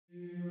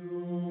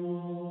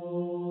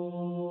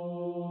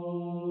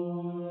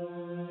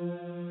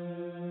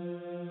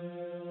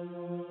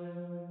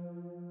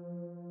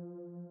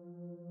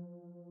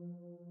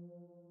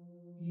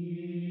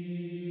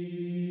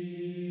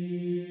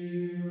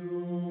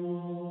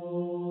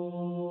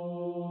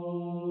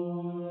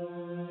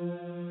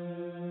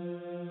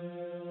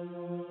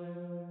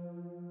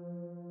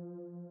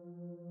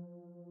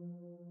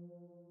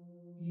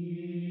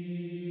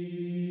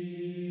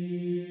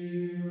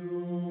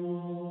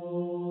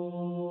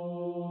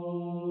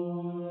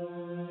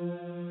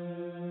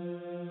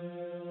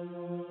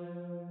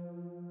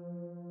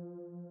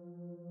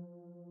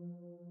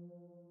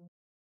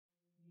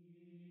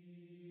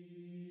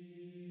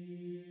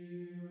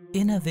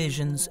Inner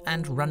Visions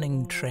and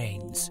Running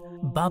Trains,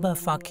 Baba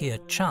Faqir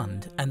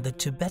Chand and the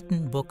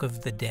Tibetan Book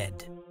of the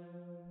Dead.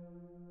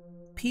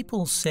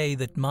 People say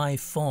that my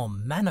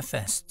form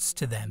manifests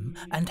to them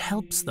and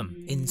helps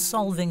them in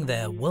solving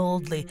their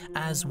worldly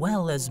as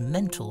well as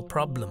mental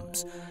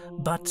problems,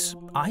 but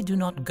I do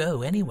not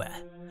go anywhere,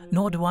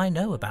 nor do I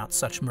know about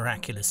such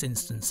miraculous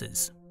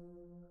instances.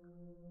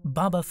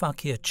 Baba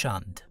Faqir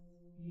Chand.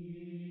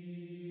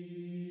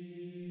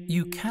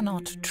 You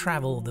cannot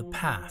travel the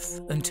path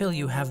until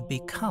you have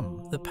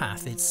become the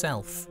path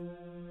itself.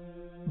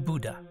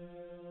 Buddha.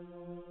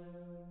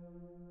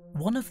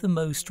 One of the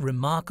most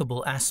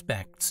remarkable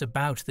aspects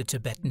about the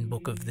Tibetan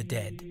Book of the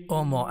Dead,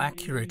 or more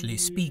accurately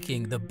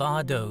speaking, the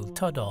Bardo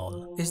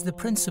Thotrol, is the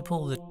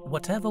principle that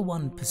whatever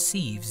one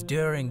perceives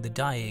during the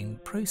dying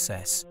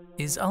process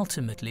is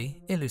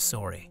ultimately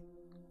illusory.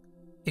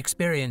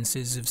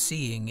 Experiences of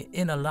seeing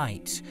inner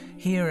light,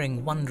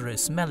 hearing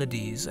wondrous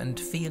melodies and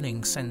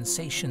feeling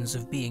sensations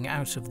of being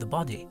out of the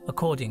body,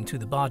 according to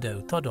the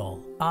Bardo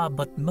Thotrol, are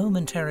but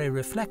momentary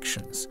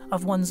reflections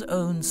of one's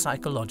own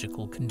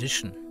psychological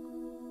condition.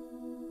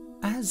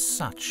 As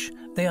such,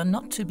 they are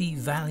not to be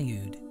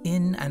valued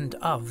in and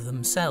of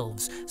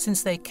themselves,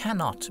 since they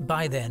cannot,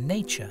 by their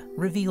nature,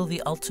 reveal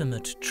the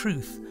ultimate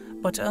truth,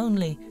 but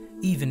only,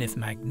 even if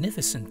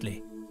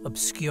magnificently,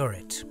 obscure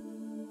it.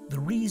 The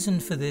reason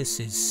for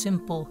this is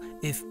simple,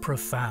 if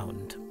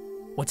profound.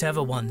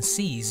 Whatever one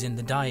sees in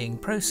the dying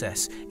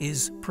process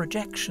is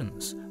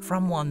projections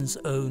from one's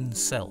own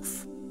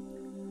self.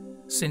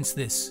 Since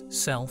this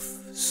self,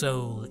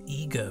 soul,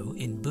 ego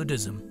in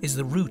Buddhism is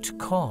the root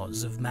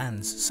cause of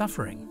man's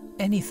suffering,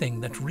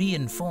 anything that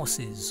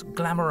reinforces,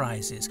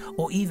 glamorizes,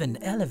 or even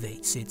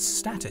elevates its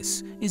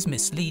status is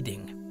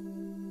misleading.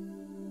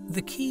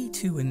 The key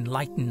to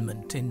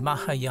enlightenment in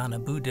Mahayana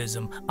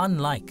Buddhism,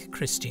 unlike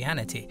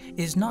Christianity,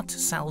 is not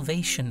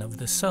salvation of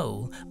the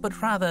soul,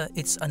 but rather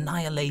its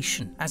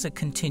annihilation as a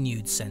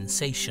continued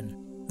sensation.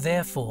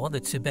 Therefore, the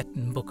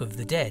Tibetan Book of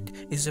the Dead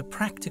is a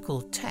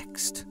practical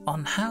text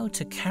on how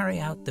to carry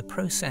out the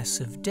process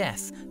of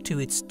death to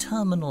its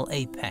terminal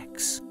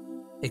apex,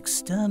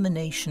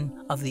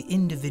 extermination of the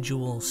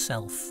individual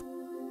self.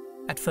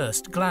 At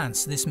first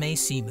glance, this may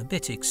seem a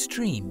bit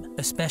extreme,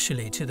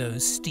 especially to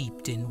those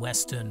steeped in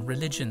Western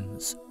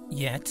religions.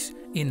 Yet,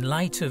 in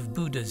light of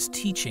Buddha's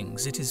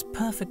teachings, it is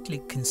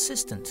perfectly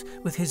consistent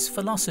with his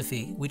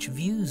philosophy, which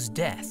views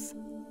death,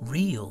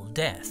 real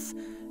death,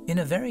 in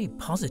a very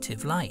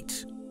positive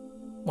light.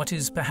 What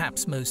is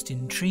perhaps most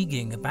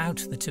intriguing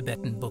about the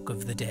Tibetan Book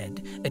of the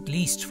Dead, at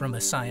least from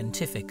a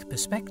scientific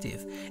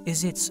perspective,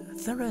 is its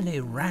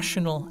thoroughly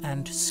rational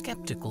and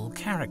skeptical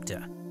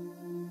character.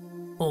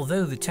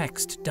 Although the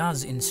text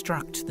does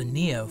instruct the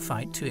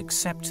neophyte to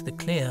accept the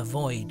clear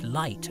void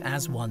light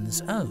as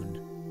one's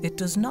own, it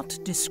does not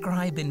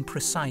describe in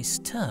precise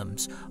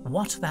terms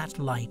what that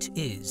light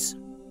is.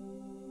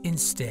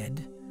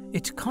 Instead,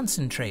 it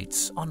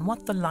concentrates on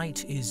what the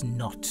light is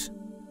not.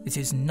 It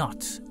is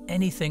not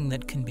anything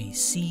that can be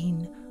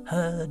seen,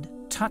 heard,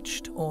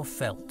 touched, or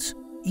felt,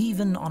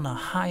 even on a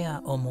higher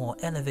or more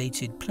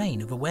elevated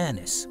plane of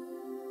awareness.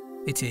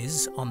 It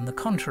is, on the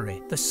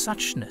contrary, the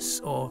suchness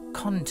or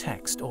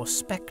context or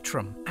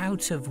spectrum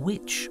out of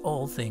which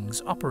all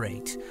things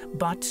operate,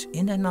 but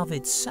in and of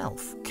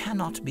itself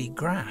cannot be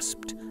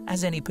grasped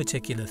as any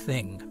particular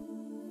thing.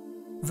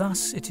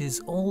 Thus it is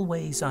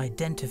always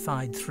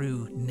identified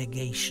through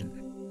negation,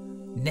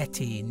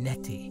 neti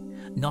neti,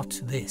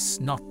 not this,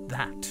 not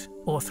that,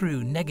 or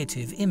through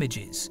negative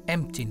images,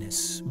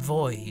 emptiness,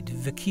 void,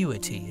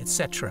 vacuity,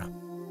 etc.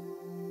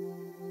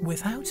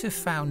 Without a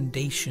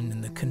foundation in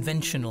the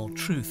conventional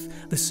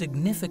truth, the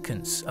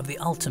significance of the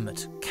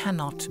ultimate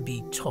cannot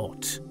be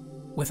taught.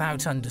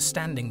 Without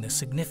understanding the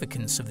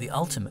significance of the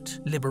ultimate,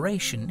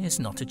 liberation is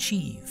not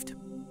achieved.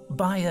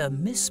 By a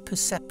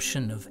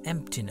misperception of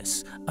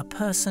emptiness, a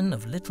person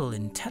of little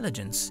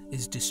intelligence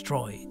is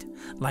destroyed,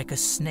 like a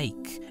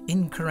snake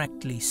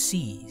incorrectly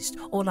seized,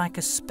 or like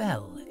a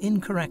spell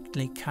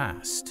incorrectly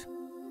cast.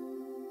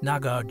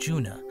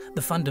 Nagarjuna,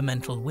 the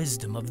fundamental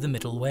wisdom of the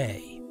middle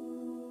way.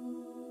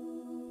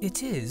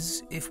 It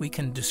is, if we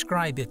can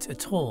describe it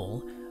at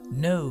all,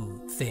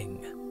 no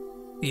thing.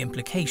 The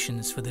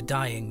implications for the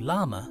dying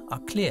lama are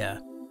clear.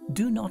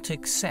 Do not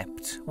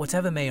accept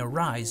whatever may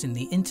arise in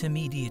the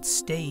intermediate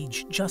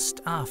stage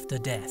just after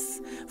death,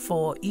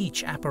 for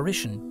each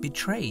apparition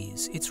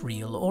betrays its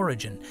real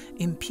origin,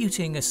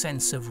 imputing a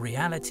sense of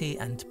reality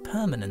and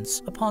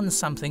permanence upon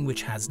something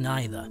which has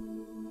neither.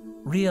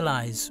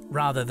 Realize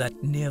rather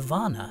that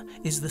nirvana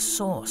is the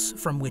source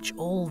from which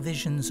all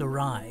visions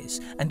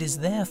arise, and is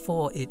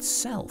therefore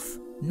itself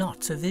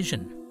not a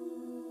vision.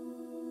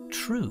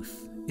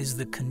 Truth is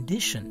the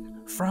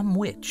condition from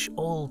which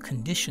all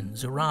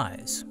conditions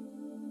arise.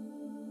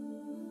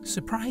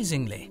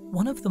 Surprisingly,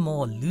 one of the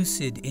more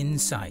lucid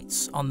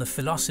insights on the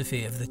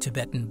philosophy of the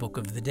Tibetan Book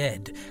of the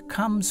Dead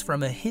comes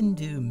from a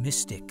Hindu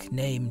mystic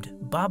named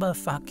Baba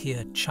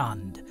Faqir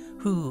Chand,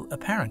 who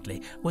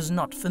apparently was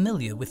not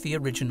familiar with the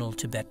original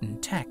Tibetan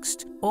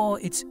text or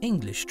its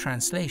English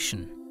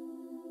translation.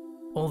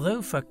 Although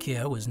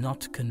Faqir was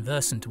not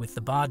conversant with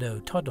the Bardo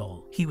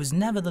Thotrol, he was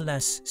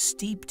nevertheless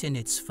steeped in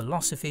its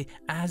philosophy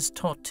as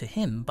taught to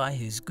him by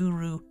his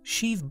guru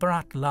Shiv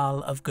Brat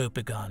of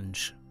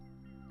Gopiganj.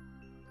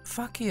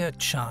 Faqir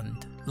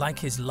Chand, like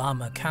his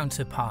lama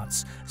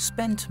counterparts,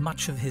 spent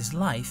much of his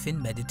life in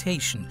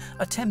meditation,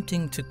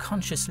 attempting to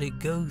consciously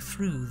go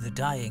through the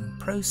dying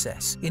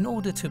process in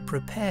order to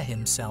prepare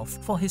himself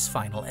for his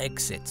final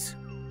exit.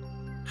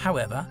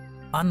 However,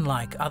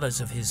 unlike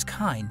others of his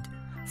kind,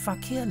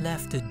 Faqir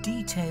left a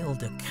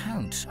detailed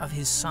account of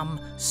his some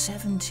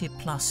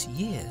 70+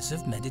 years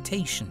of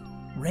meditation,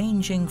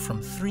 ranging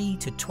from 3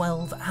 to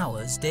 12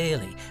 hours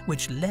daily,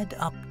 which led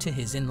up to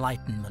his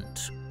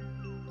enlightenment.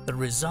 The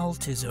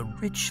result is a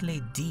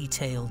richly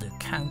detailed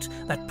account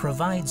that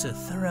provides a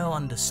thorough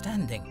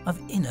understanding of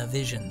inner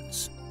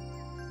visions.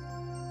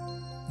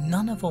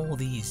 None of all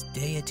these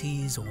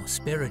deities or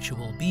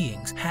spiritual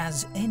beings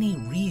has any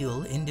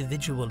real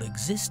individual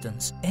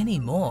existence any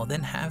more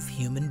than have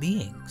human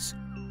beings.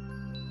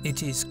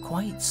 It is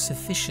quite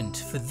sufficient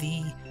for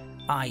thee,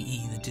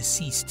 i.e. the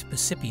deceased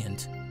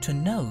percipient, to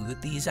know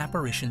that these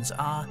apparitions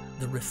are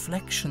the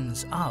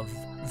reflections of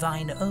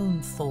thine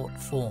own thought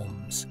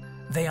forms.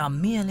 They are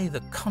merely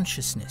the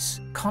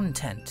consciousness,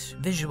 content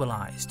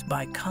visualized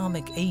by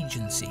karmic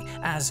agency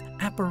as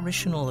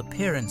apparitional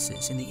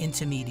appearances in the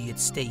intermediate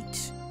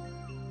state.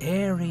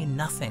 Airy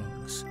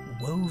nothings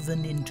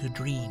woven into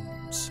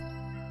dreams.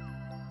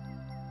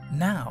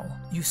 Now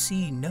you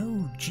see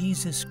no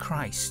Jesus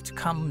Christ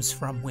comes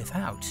from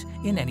without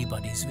in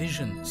anybody's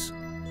visions.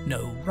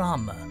 No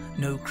Rama,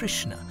 no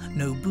Krishna,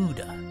 no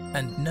Buddha,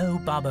 and no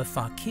Baba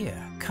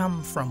Faqir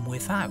come from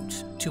without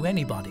to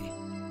anybody.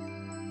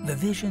 The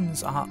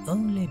visions are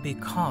only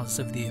because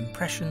of the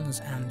impressions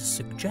and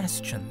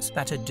suggestions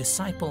that a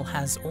disciple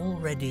has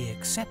already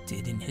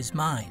accepted in his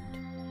mind.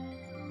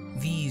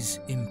 These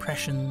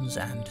impressions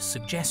and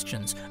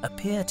suggestions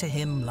appear to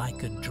him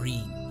like a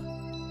dream.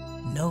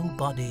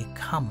 Nobody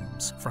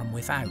comes from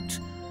without.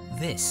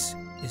 This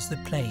is the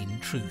plain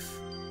truth.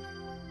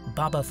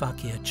 Baba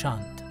Faqir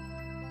Chand.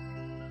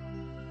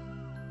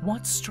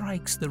 What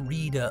strikes the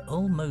reader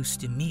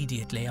almost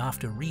immediately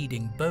after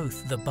reading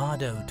both the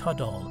Bardo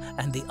Thotrol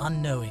and the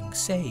Unknowing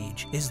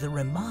Sage is the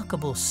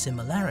remarkable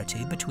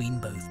similarity between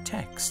both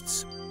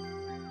texts.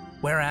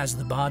 Whereas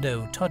the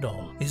Bardo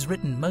Thotrol is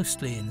written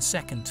mostly in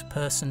second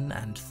person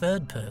and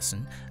third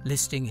person,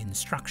 listing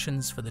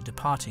instructions for the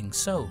departing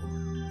soul,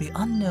 the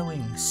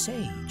Unknowing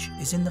Sage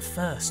is in the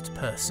first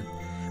person,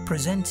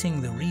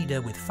 presenting the reader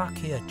with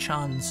Faqir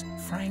Chand's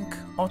frank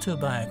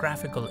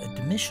autobiographical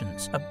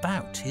admissions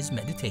about his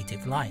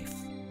meditative life.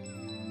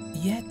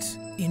 Yet,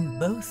 in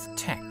both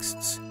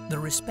texts, the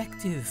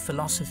respective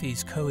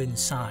philosophies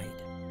coincide.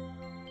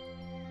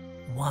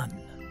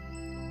 1.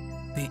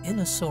 The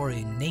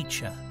illusory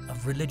nature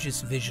of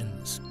religious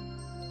visions.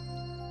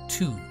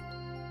 2.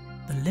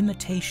 The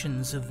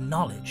limitations of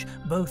knowledge,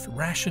 both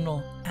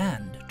rational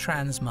and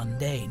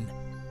transmundane.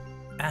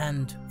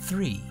 And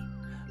 3.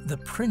 The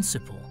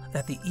principle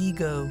that the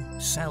ego,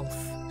 self,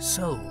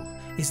 soul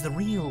is the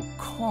real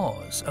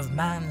cause of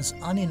man's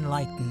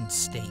unenlightened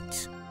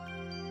state.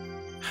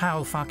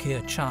 How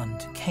Faqir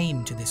Chand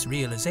came to this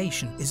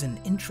realization is an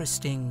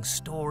interesting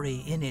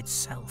story in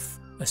itself,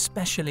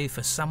 especially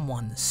for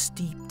someone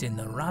steeped in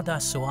the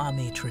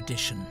Radhasoami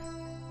tradition.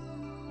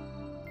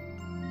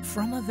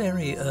 From a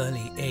very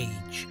early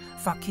age,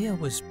 Faqir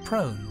was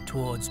prone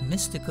towards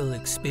mystical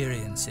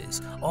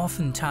experiences,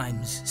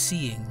 oftentimes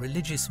seeing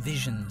religious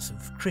visions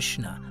of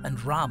Krishna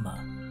and Rama,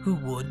 who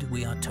would,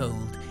 we are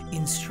told,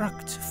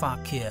 instruct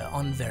Faqir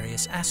on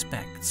various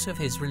aspects of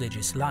his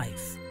religious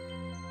life.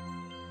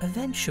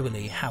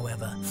 Eventually,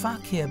 however,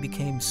 Faqir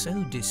became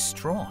so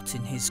distraught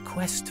in his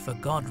quest for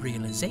God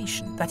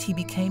realization that he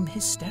became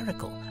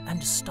hysterical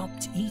and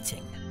stopped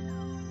eating.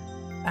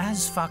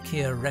 As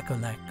Faqir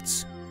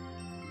recollects,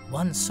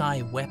 "Once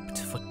I wept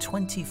for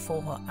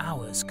 24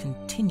 hours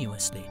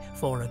continuously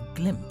for a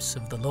glimpse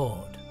of the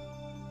Lord.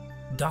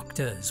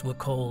 Doctors were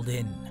called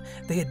in.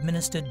 They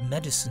administered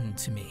medicine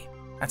to me.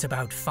 At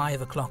about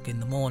 5 o'clock in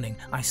the morning,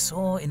 I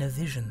saw in a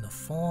vision the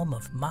form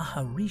of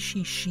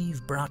Maharishi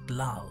Shiv Brat,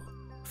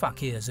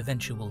 Faqir's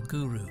eventual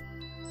guru.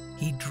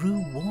 He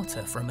drew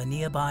water from a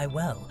nearby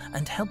well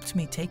and helped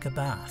me take a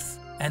bath,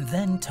 and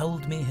then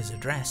told me his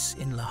address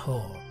in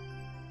Lahore.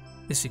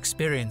 This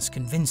experience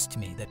convinced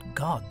me that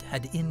God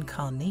had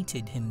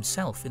incarnated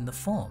himself in the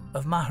form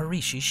of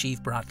Maharishi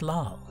Shiv Brat.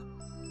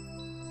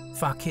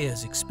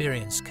 Faqir's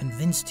experience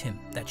convinced him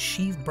that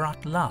Shiv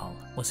Brat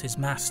was his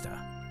master.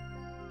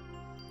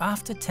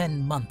 After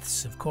 10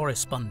 months of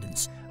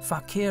correspondence,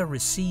 Faqir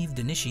received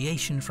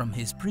initiation from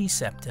his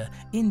preceptor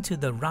into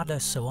the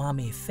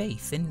Radhasoami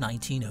faith in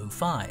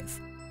 1905.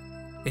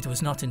 It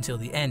was not until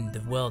the end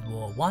of World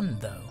War I,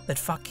 though, that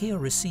Faqir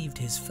received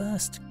his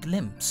first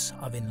glimpse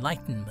of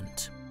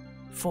enlightenment.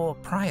 For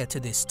prior to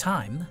this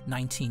time,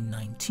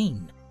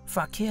 1919,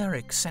 Faqir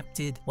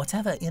accepted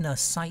whatever inner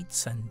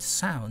sights and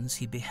sounds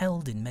he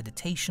beheld in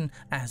meditation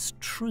as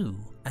true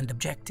and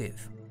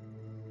objective.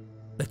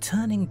 The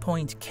turning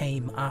point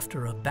came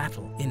after a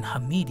battle in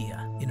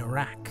Hamidia in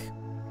Iraq.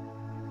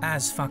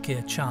 As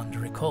Faqir Chand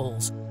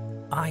recalls,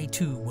 I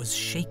too was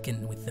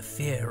shaken with the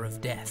fear of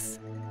death.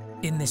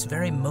 In this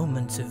very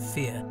moment of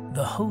fear,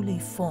 the holy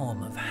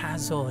form of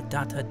Hazur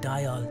Datta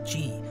Dayal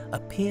Ji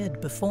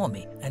appeared before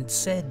me and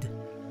said,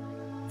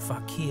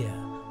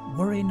 "Faqir,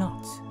 worry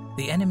not.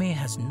 The enemy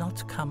has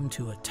not come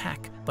to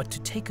attack, but to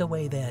take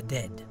away their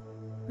dead.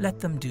 Let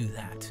them do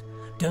that.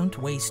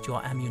 Don't waste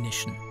your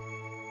ammunition."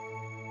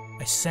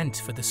 I sent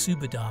for the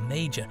Subadar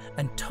Major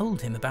and told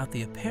him about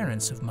the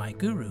appearance of my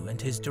guru and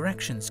his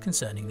directions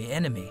concerning the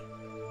enemy.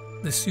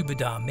 The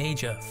Subadar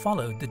Major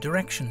followed the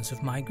directions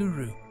of my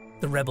guru.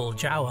 The rebel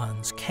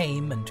Jawans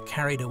came and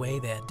carried away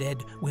their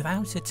dead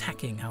without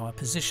attacking our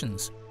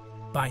positions.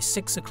 By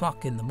 6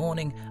 o'clock in the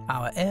morning,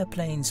 our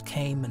airplanes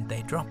came and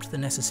they dropped the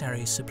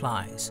necessary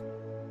supplies.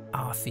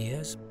 Our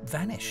fears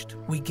vanished.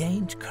 We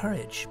gained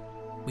courage.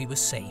 We were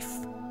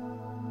safe.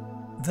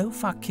 Though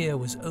Faqir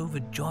was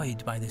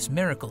overjoyed by this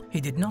miracle,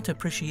 he did not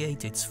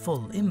appreciate its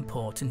full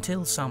import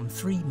until some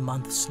 3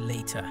 months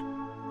later.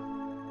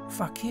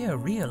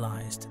 Faqir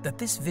realized that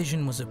this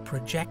vision was a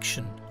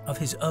projection of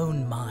his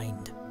own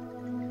mind.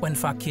 When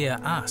Faqir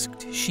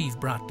asked Shiv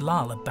Brat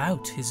Lal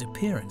about his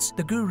appearance,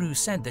 the guru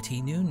said that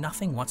he knew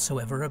nothing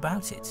whatsoever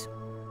about it.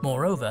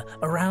 Moreover,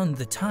 around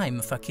the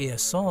time Faqir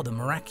saw the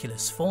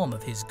miraculous form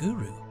of his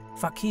guru,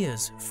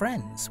 Faqir's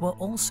friends were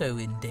also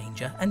in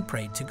danger and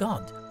prayed to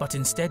God. But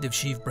instead of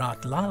Shiv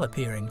Brat Lal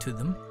appearing to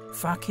them,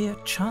 Faqir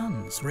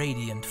Chand's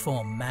radiant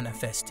form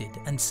manifested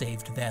and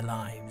saved their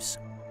lives.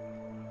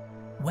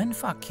 When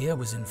Faqir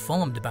was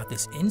informed about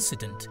this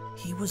incident,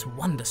 he was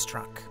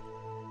wonderstruck.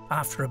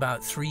 After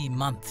about 3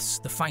 months,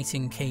 the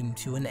fighting came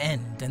to an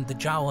end and the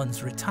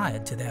Jawans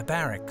retired to their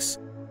barracks.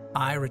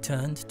 I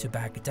returned to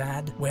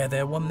Baghdad, where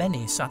there were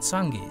many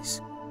satsangis.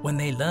 When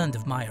they learned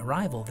of my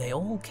arrival, they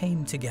all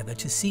came together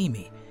to see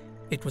me.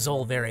 It was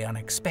all very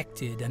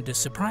unexpected and a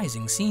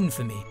surprising scene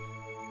for me.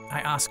 I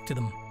asked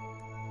them,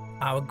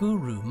 "Our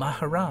guru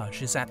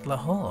Maharaj is at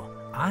Lahore.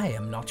 I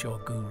am not your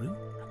guru.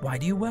 Why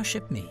do you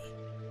worship me?"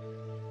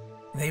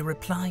 They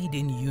replied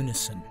in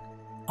unison,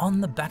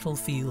 "On the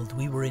battlefield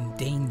we were in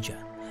danger.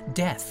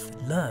 Death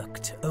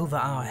lurked over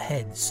our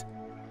heads.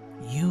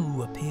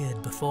 You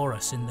appeared before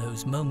us in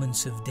those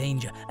moments of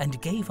danger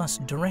and gave us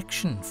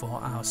direction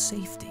for our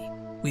safety.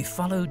 We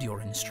followed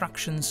your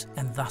instructions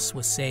and thus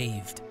were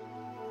saved."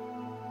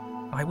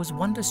 I was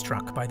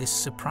wonderstruck by this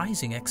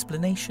surprising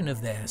explanation of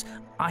theirs.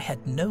 I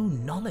had no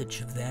knowledge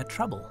of their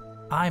trouble.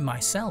 I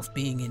myself,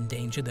 being in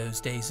danger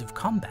those days of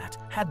combat,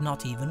 had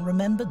not even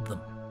remembered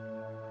them.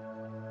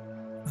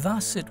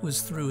 Thus it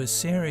was through a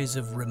series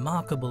of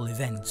remarkable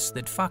events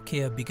that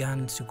Faqir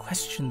began to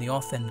question the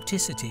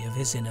authenticity of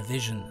his inner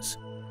visions.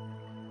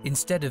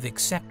 Instead of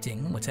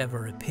accepting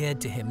whatever appeared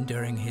to him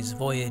during his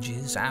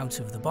voyages out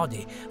of the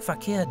body,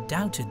 Faqir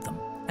doubted them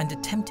and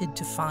attempted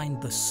to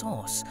find the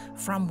source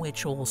from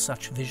which all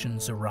such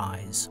visions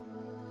arise.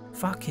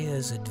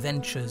 Faqir's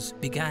adventures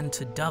began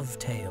to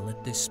dovetail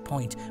at this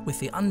point with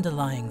the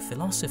underlying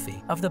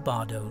philosophy of the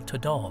Bardo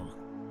Thotrol,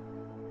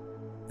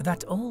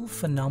 that all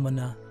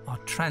phenomena are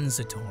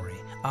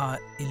transitory, are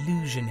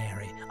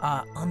illusionary,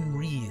 are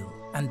unreal,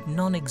 and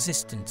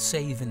non-existent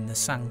save in the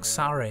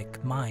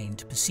samsaric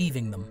mind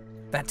perceiving them,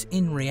 that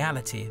in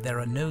reality there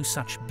are no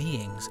such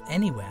beings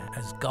anywhere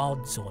as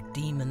gods or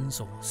demons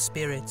or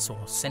spirits or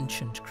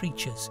sentient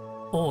creatures,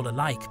 all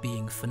alike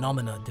being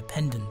phenomena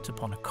dependent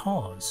upon a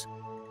cause,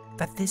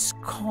 that this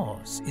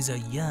cause is a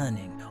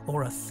yearning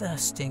or a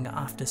thirsting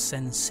after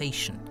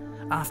sensation,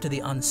 after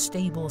the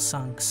unstable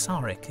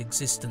samsaric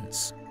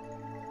existence.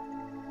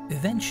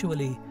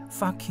 Eventually,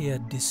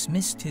 Faqir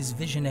dismissed his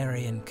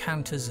visionary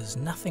encounters as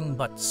nothing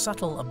but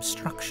subtle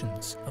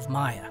obstructions of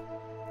Maya.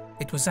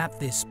 It was at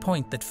this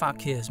point that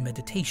Faqir's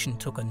meditation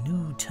took a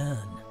new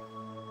turn.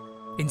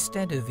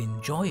 Instead of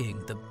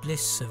enjoying the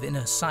bliss of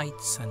inner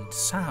sights and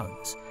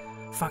sounds,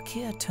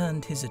 Faqir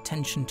turned his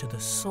attention to the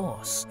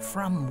source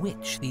from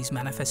which these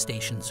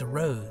manifestations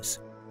arose.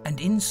 And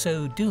in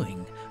so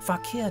doing,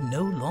 Faqir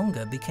no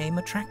longer became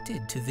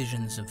attracted to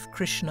visions of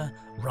Krishna,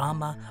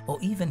 Rama, or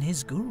even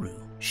his guru,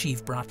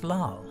 Shiv Brat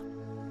Lal.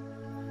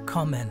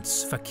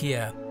 Comments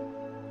Faqir,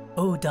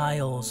 "O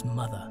Dayal's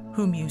mother,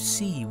 whom you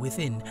see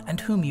within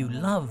and whom you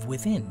love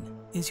within,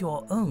 is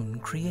your own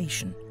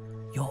creation,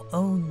 your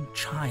own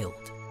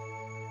child.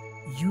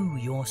 You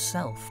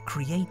yourself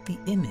create the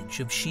image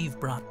of Shiv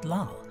Brat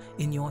Lal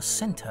in your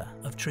center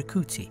of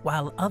Trikuti,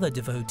 while other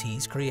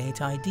devotees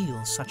create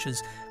ideals such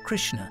as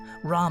Krishna,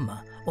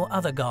 Rama, or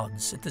other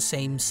gods at the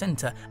same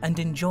center and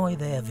enjoy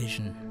their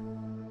vision.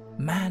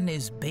 Man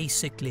is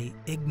basically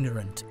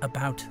ignorant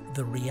about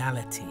the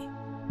reality.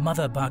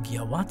 Mother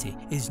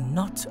Bhagyawati is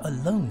not a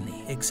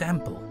lonely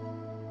example.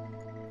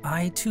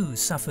 I too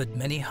suffered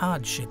many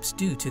hardships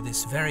due to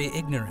this very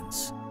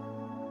ignorance."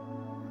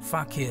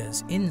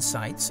 Faqir's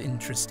insights,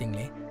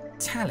 interestingly,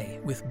 tally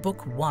with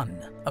Book 1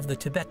 of the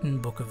Tibetan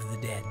Book of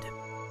the Dead.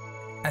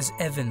 As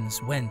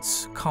Evans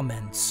Wentz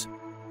comments,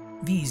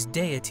 These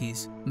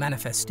deities,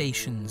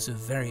 manifestations of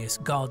various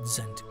gods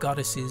and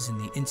goddesses in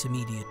the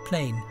intermediate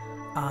plane,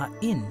 are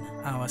in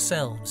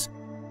ourselves.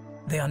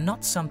 They are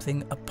not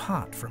something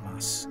apart from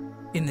us.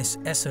 In this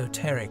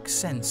esoteric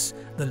sense,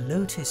 the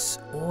lotus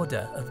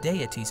order of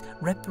deities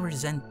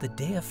represent the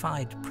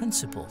deified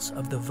principles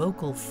of the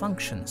vocal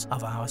functions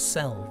of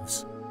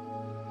ourselves.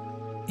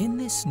 In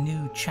this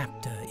new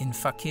chapter in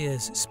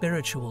Faqir's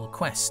spiritual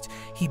quest,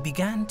 he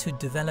began to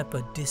develop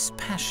a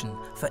dispassion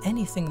for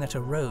anything that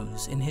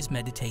arose in his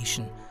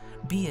meditation,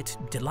 be it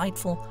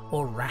delightful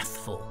or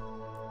wrathful.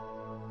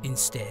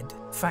 Instead,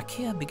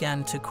 Faqir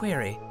began to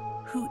query,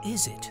 who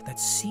is it that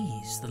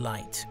sees the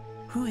light?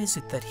 Who is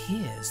it that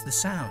hears the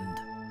sound?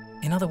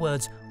 In other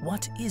words,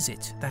 what is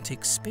it that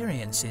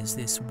experiences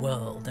this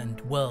world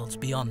and worlds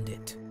beyond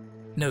it?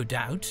 No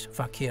doubt,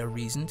 Faqir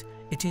reasoned,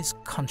 it is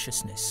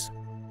consciousness.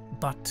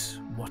 But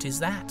what is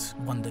that?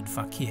 Wondered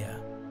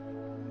Faqir.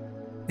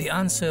 The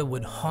answer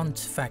would haunt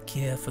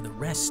Faqir for the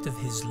rest of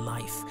his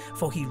life,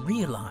 for he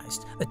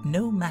realized that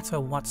no matter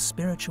what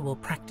spiritual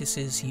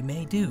practices he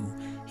may do,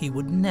 he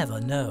would never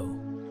know.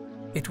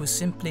 It was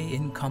simply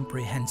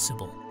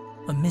incomprehensible,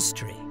 a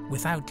mystery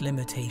without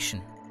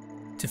limitation.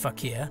 To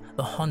Faqir,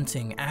 the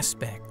haunting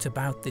aspect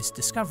about this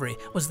discovery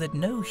was that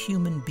no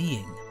human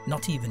being,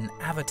 not even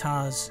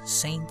avatars,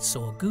 saints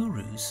or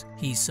gurus,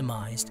 he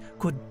surmised,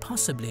 could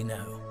possibly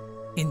know.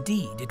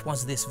 Indeed, it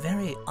was this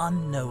very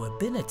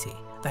unknowability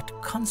that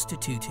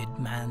constituted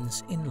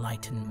man's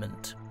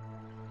enlightenment.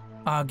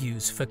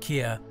 Argues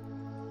Faqir,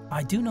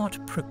 I do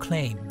not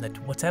proclaim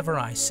that whatever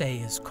I say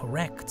is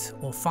correct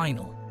or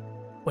final.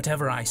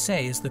 Whatever I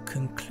say is the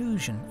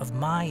conclusion of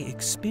my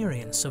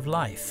experience of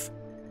life.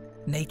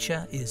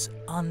 Nature is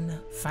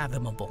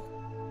unfathomable.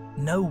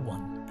 No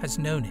one has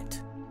known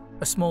it.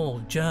 A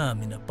small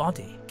germ in a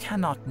body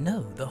cannot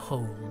know the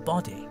whole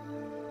body.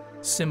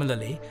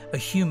 Similarly, a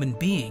human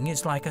being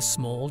is like a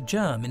small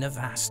germ in a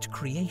vast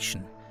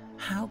creation.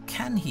 How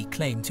can he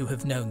claim to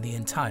have known the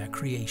entire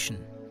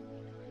creation?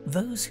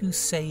 Those who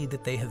say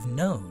that they have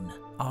known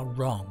are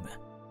wrong.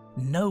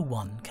 No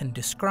one can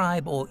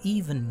describe or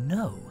even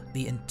know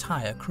the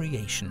entire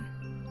creation.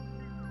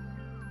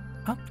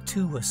 Up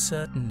to a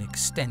certain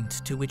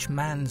extent to which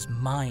man's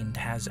mind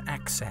has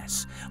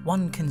access,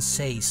 one can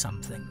say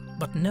something,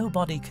 but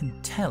nobody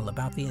can tell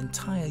about the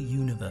entire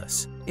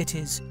universe. It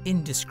is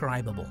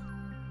indescribable.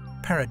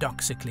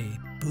 Paradoxically,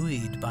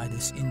 buoyed by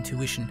this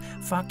intuition,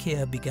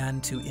 Faqir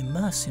began to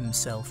immerse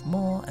himself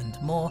more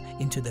and more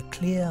into the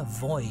clear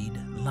void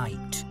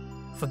light,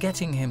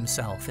 forgetting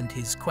himself and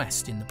his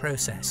quest in the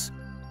process.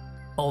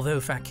 Although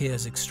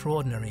Faqir's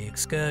extraordinary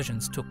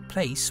excursions took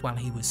place while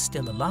he was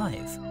still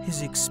alive,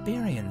 his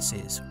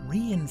experiences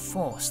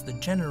reinforced the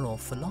general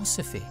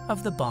philosophy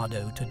of the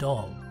Bardo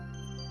Thotrol.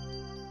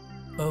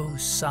 O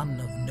son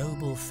of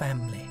noble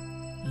family,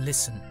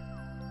 listen.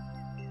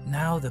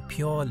 Now the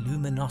pure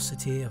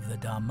luminosity of the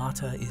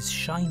Dharmata is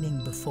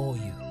shining before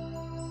you.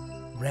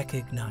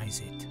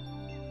 Recognize it.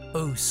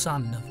 O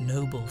son of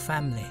noble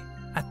family,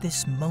 at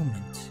this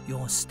moment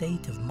your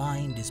state of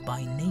mind is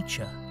by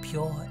nature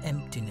pure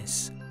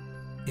emptiness.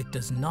 It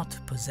does not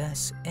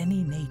possess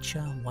any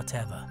nature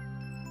whatever,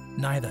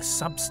 neither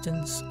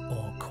substance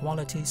or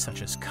quality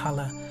such as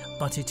color,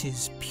 but it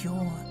is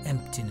pure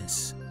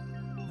emptiness.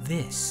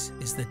 This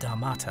is the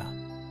Dharmata.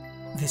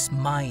 This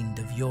mind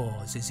of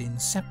yours is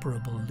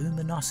inseparable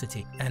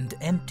luminosity and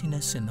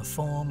emptiness in the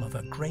form of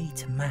a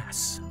great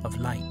mass of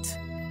light.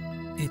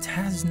 It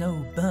has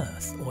no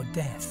birth or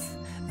death,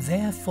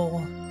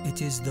 therefore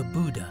it is the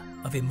Buddha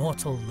of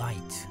immortal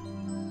light.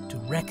 To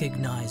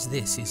recognize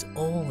this is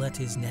all that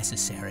is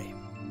necessary.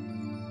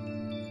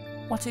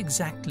 What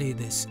exactly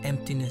this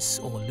emptiness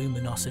or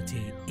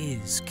luminosity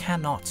is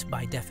cannot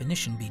by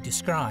definition be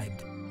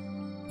described.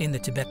 In the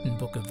Tibetan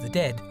Book of the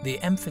Dead, the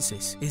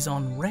emphasis is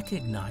on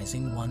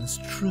recognizing one's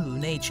true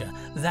nature,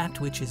 that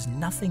which is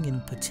nothing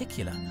in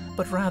particular,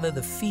 but rather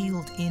the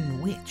field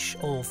in which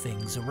all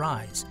things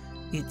arise,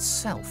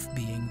 itself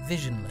being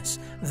visionless,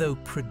 though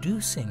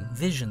producing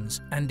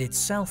visions, and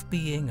itself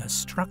being a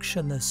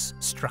structureless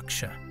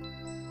structure.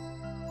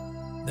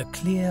 The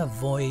clear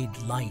void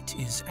light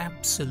is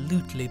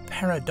absolutely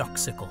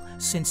paradoxical,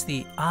 since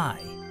the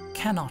eye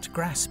cannot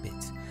grasp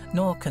it,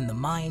 nor can the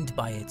mind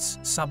by its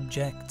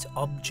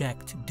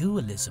subject-object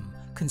dualism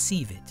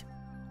conceive it.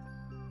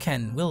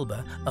 Ken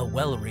Wilber, a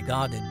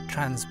well-regarded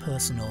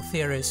transpersonal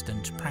theorist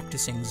and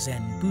practicing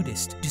Zen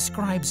Buddhist,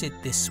 describes it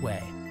this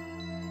way.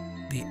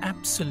 The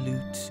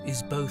Absolute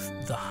is both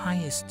the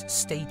highest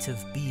state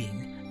of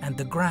being and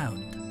the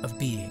ground of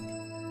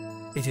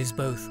being. It is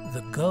both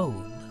the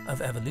goal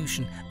of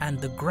evolution and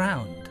the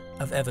ground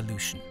of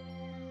evolution,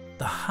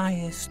 the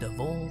highest of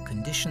all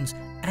conditions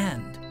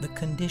and the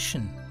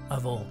condition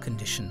of all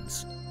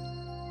conditions.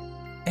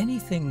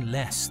 Anything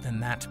less than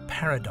that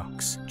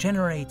paradox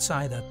generates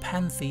either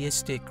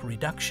pantheistic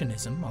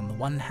reductionism on the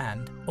one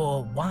hand,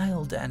 or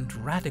wild and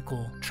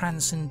radical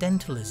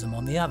transcendentalism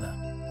on the other.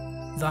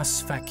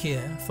 Thus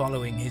Faqir,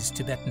 following his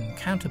Tibetan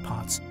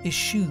counterparts,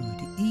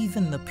 eschewed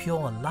even the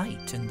pure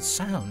light and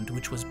sound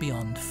which was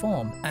beyond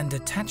form, and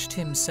attached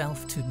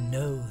himself to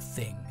no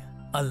thing,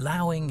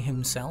 allowing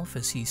himself,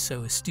 as he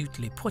so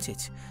astutely put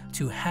it,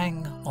 to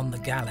hang on the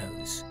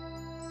gallows.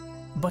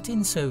 But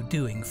in so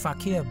doing,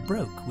 Faqir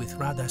broke with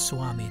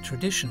Radhasoami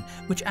tradition,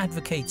 which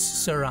advocates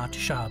Surat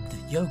Shabd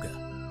Yoga.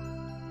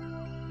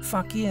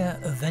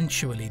 Faqir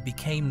eventually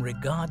became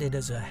regarded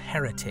as a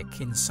heretic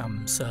in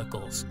some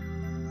circles.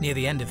 Near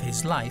the end of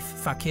his life,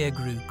 Faqir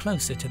grew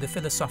closer to the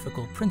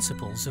philosophical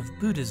principles of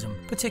Buddhism,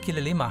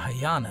 particularly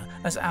Mahayana,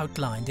 as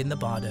outlined in the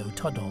Bardo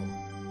Thotrol.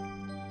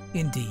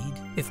 Indeed,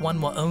 if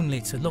one were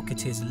only to look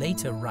at his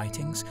later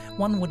writings,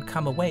 one would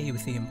come away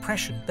with the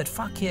impression that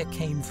Faqir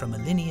came from a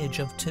lineage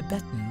of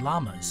Tibetan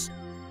lamas.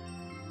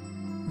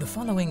 The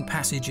following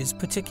passage is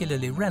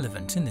particularly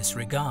relevant in this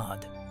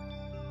regard.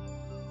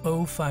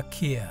 O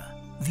Faqir,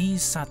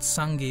 these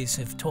satsangis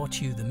have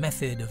taught you the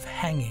method of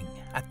hanging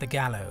at the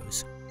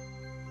gallows.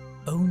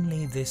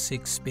 Only this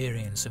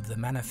experience of the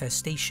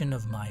manifestation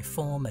of my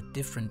form at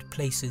different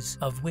places,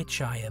 of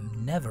which I am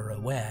never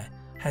aware,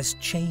 has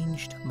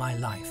changed my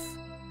life.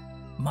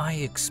 My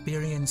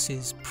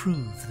experiences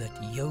prove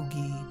that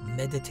yogi,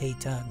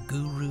 meditator,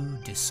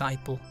 guru,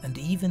 disciple, and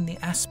even the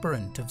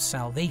aspirant of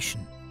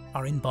salvation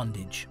are in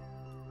bondage.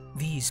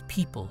 These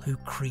people who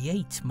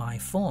create my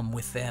form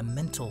with their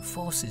mental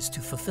forces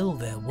to fulfill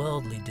their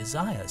worldly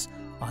desires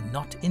are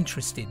not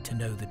interested to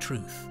know the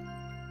truth.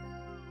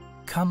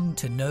 Come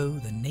to know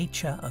the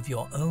nature of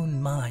your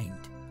own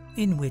mind,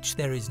 in which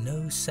there is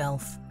no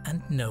self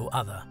and no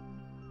other.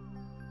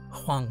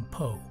 Huang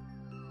Po.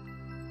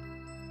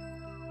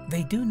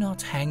 They do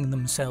not hang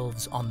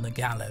themselves on the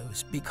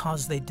gallows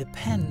because they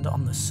depend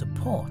on the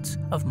support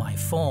of my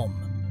form,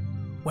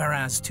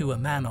 whereas to a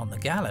man on the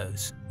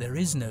gallows there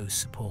is no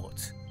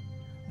support.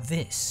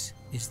 This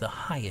is the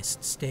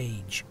highest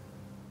stage.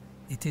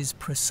 It is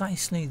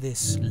precisely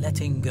this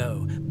letting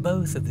go,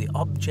 both of the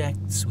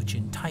objects which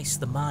entice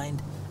the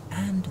mind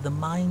and the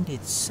mind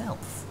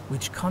itself,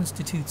 which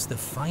constitutes the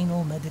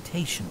final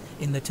meditation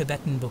in the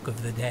Tibetan Book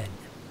of the Dead.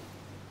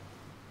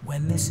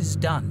 When this is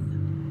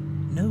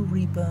done, no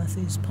rebirth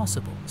is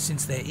possible,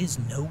 since there is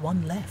no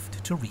one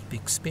left to reap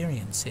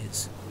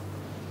experiences.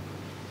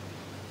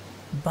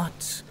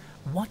 But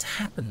what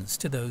happens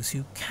to those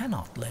who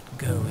cannot let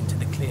go into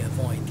the clear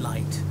void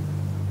light?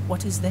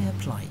 What is their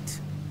plight?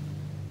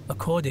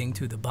 According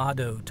to the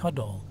Bardo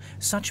Thotrol,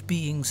 such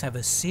beings have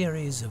a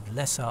series of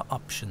lesser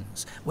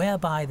options,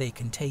 whereby they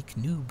can take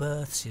new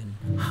births in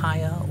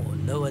higher or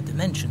lower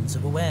dimensions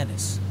of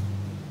awareness.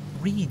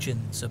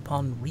 Regions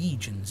upon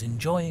regions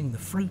enjoying the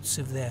fruits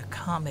of their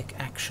karmic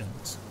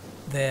actions.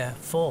 Their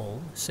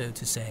fall, so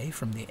to say,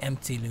 from the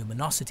empty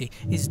luminosity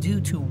is due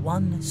to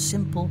one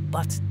simple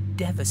but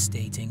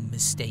devastating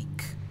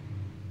mistake.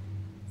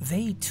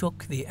 They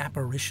took the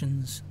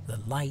apparitions, the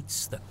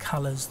lights, the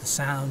colors, the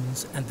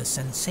sounds, and the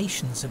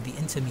sensations of the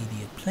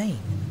intermediate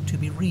plane to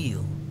be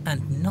real,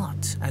 and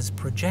not as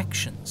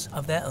projections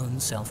of their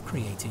own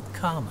self-created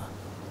karma.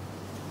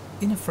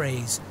 In a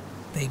phrase,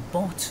 they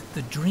bought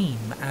the dream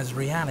as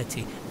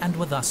reality and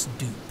were thus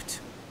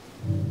duped.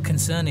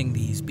 Concerning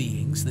these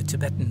beings, the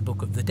Tibetan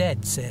Book of the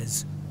Dead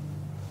says,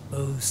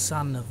 O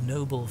son of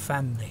noble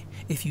family,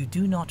 if you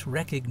do not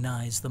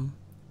recognize them,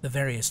 the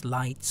various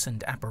lights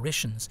and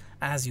apparitions,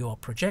 as your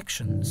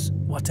projections,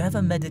 whatever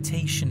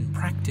meditation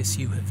practice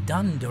you have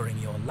done during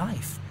your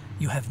life,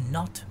 you have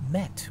not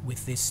met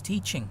with this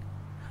teaching.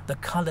 The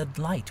colored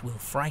light will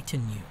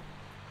frighten you,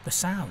 the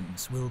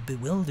sounds will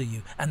bewilder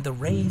you, and the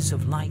rays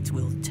of light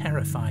will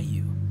terrify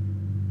you.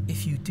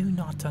 If you do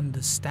not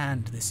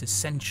understand this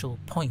essential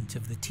point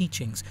of the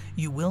teachings,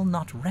 you will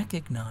not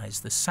recognize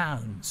the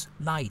sounds,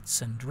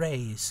 lights, and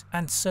rays,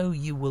 and so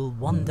you will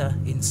wander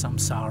in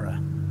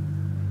samsara.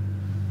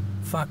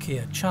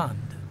 Faqir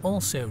Chand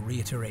also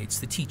reiterates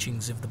the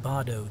teachings of the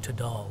Bardo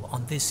Thotrol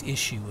on this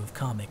issue of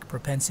karmic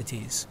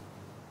propensities.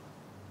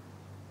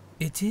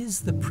 It is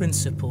the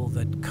principle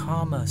that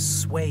karma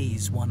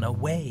sways one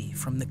away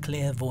from the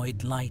clear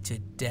void light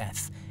at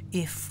death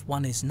if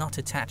one is not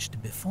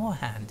attached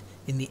beforehand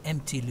in the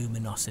empty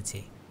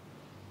luminosity.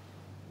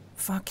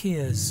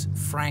 Faqir's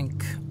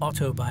frank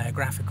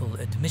autobiographical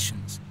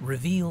admissions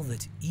reveal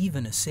that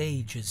even a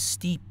sage as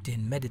steeped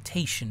in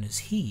meditation as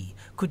he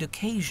could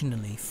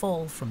occasionally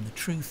fall from the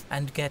truth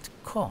and get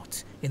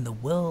caught in the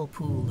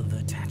whirlpool of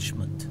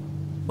attachment.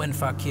 When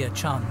Faqir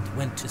Chand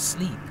went to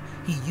sleep,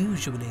 he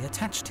usually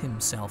attached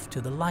himself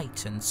to the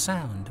light and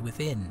sound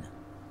within,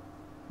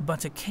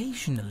 but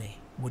occasionally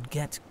would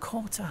get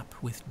caught up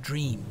with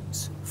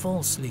dreams,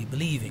 falsely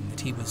believing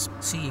that he was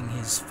seeing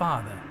his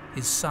father,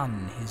 his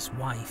son, his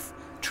wife,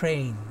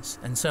 trains,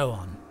 and so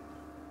on.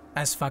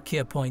 As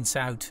Faqir points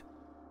out,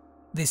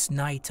 this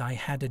night I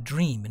had a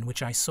dream in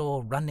which I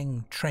saw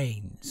running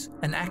trains.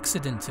 An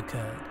accident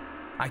occurred.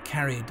 I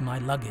carried my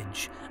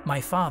luggage. My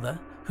father,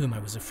 whom I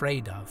was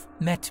afraid of,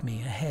 met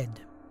me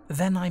ahead.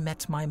 Then I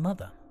met my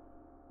mother.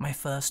 My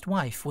first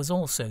wife was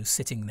also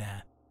sitting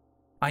there.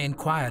 I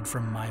inquired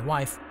from my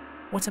wife,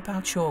 What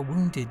about your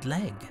wounded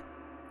leg?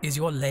 Is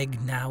your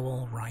leg now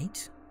all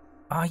right?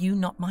 Are you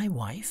not my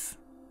wife?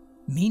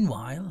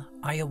 Meanwhile,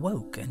 I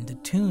awoke and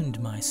attuned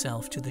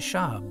myself to the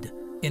Shabd,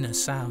 inner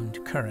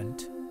sound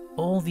current.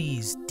 All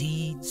these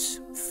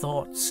deeds,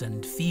 thoughts,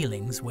 and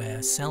feelings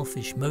where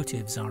selfish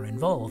motives are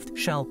involved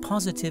shall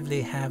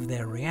positively have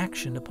their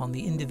reaction upon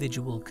the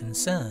individual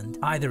concerned,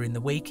 either in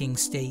the waking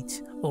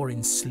state or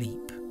in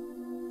sleep.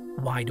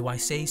 Why do I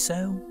say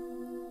so?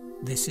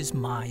 This is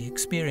my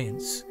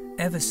experience.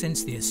 Ever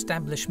since the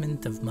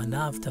establishment of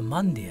Manavta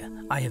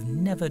Mandir, I have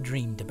never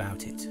dreamed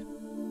about it.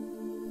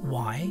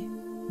 Why?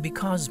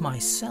 Because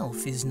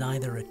myself is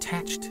neither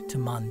attached to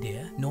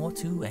Mandir nor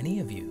to any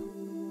of you.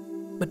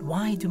 But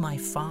why do my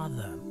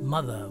father,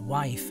 mother,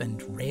 wife,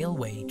 and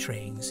railway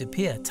trains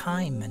appear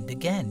time and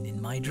again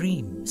in my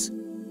dreams?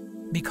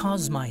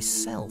 Because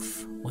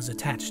myself was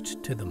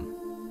attached to them.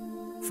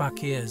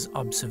 Faqir's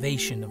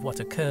observation of what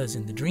occurs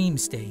in the dream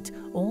state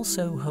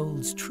also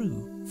holds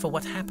true for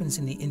what happens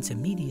in the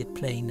intermediate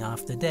plane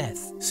after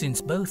death,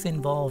 since both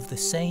involve the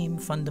same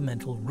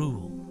fundamental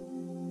rule.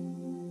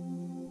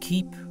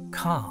 Keep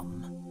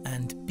calm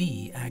and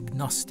be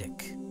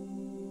agnostic.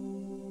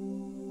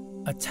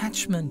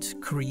 Attachment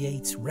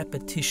creates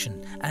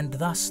repetition, and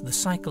thus the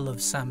cycle of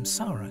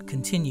samsara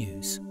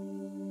continues.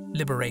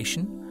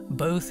 Liberation,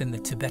 both in the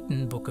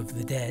Tibetan Book of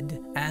the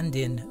Dead and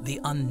in The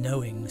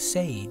Unknowing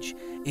Sage,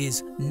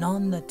 is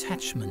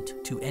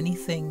non-attachment to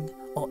anything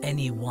or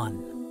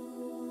anyone.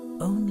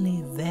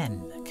 Only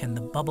then can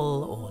the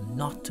bubble or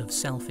knot of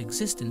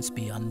self-existence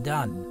be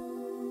undone.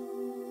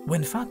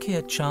 When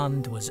Faqir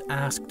Chand was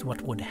asked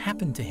what would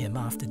happen to him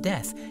after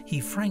death, he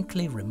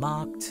frankly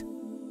remarked,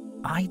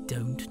 "I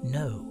don't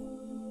know."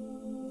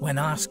 When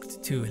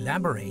asked to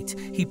elaborate,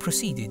 he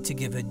proceeded to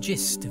give a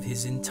gist of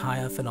his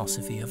entire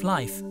philosophy of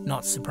life.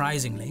 Not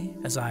surprisingly,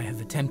 as I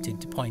have attempted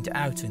to point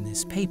out in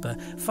this paper,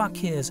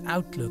 Faqir's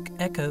outlook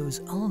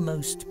echoes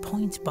almost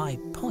point by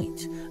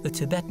point the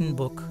Tibetan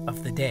Book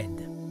of the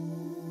Dead.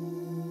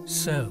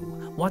 So,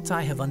 what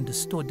I have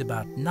understood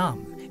about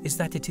Nam is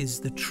that it is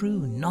the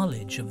true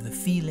knowledge of the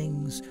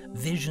feelings,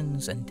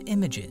 visions, and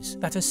images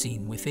that are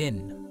seen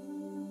within.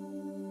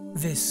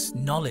 This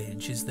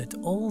knowledge is that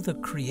all the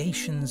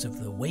creations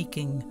of the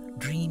waking,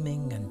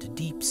 dreaming, and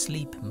deep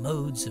sleep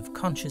modes of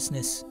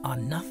consciousness are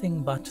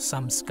nothing but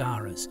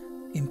samskaras,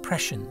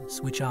 impressions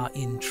which are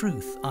in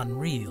truth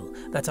unreal,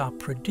 that are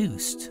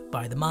produced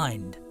by the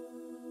mind.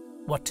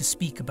 What to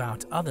speak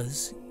about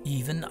others,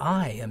 even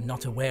I am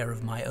not aware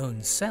of my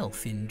own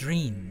self in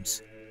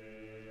dreams.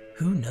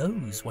 Who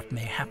knows what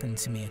may happen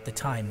to me at the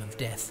time of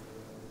death?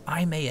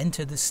 I may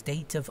enter the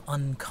state of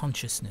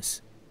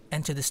unconsciousness,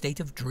 enter the state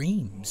of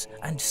dreams,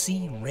 and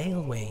see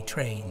railway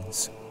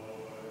trains.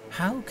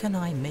 How can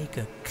I make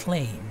a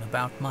claim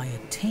about my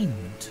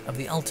attainment of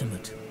the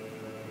ultimate?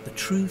 The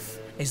truth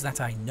is that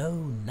I know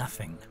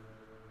nothing.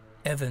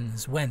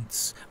 Evans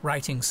Wentz,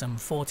 writing some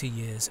 40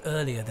 years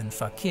earlier than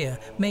Faqir,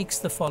 makes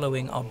the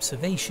following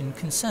observation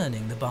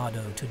concerning the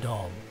Bardo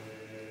Thotrol.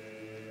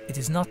 It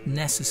is not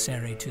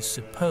necessary to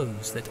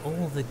suppose that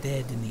all the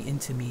dead in the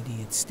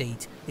intermediate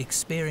state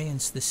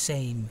experience the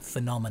same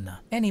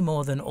phenomena, any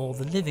more than all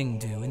the living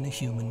do in the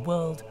human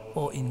world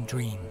or in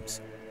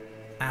dreams.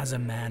 As a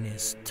man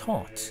is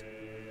taught,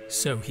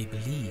 so he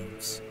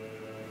believes.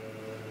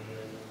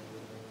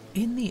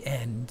 In the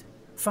end,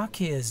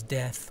 Faqir's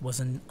death was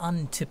an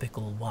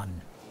untypical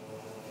one.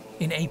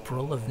 In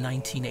April of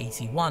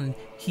 1981,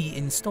 he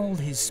installed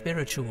his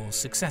spiritual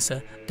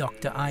successor,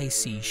 Dr.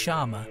 I.C.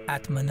 Sharma,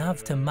 at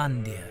Manavta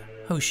Mandir,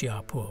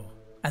 Hoshiarpur,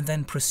 and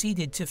then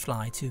proceeded to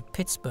fly to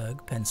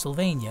Pittsburgh,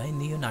 Pennsylvania in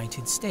the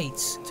United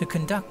States to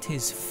conduct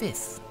his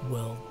 5th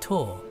world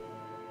tour.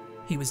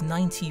 He was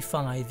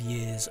 95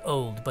 years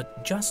old,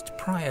 but just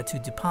prior to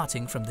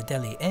departing from the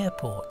Delhi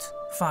airport,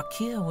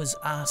 Faqir was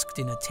asked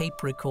in a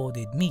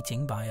tape-recorded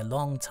meeting by a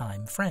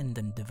longtime friend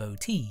and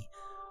devotee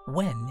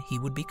when he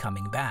would be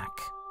coming back.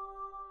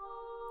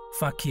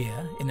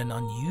 Faqir, in an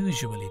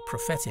unusually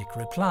prophetic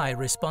reply,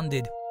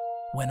 responded,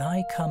 "When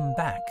I come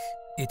back,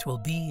 it will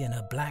be in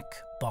a black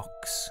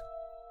box."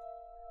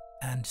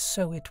 And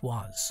so it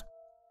was.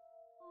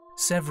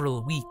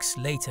 Several weeks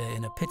later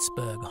in a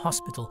Pittsburgh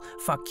hospital,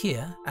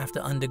 Faqir, after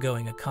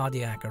undergoing a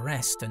cardiac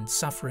arrest and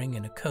suffering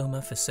in a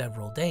coma for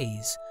several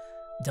days,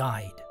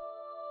 died.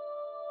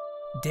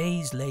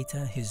 Days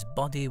later, his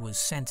body was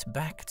sent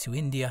back to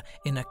India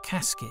in a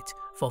casket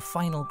for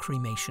final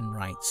cremation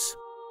rites.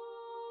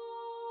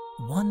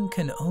 One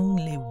can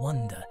only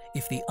wonder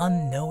if the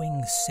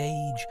unknowing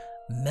sage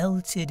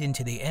melted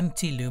into the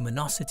empty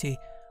luminosity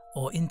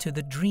or into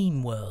the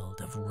dream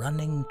world of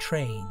running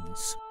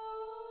trains.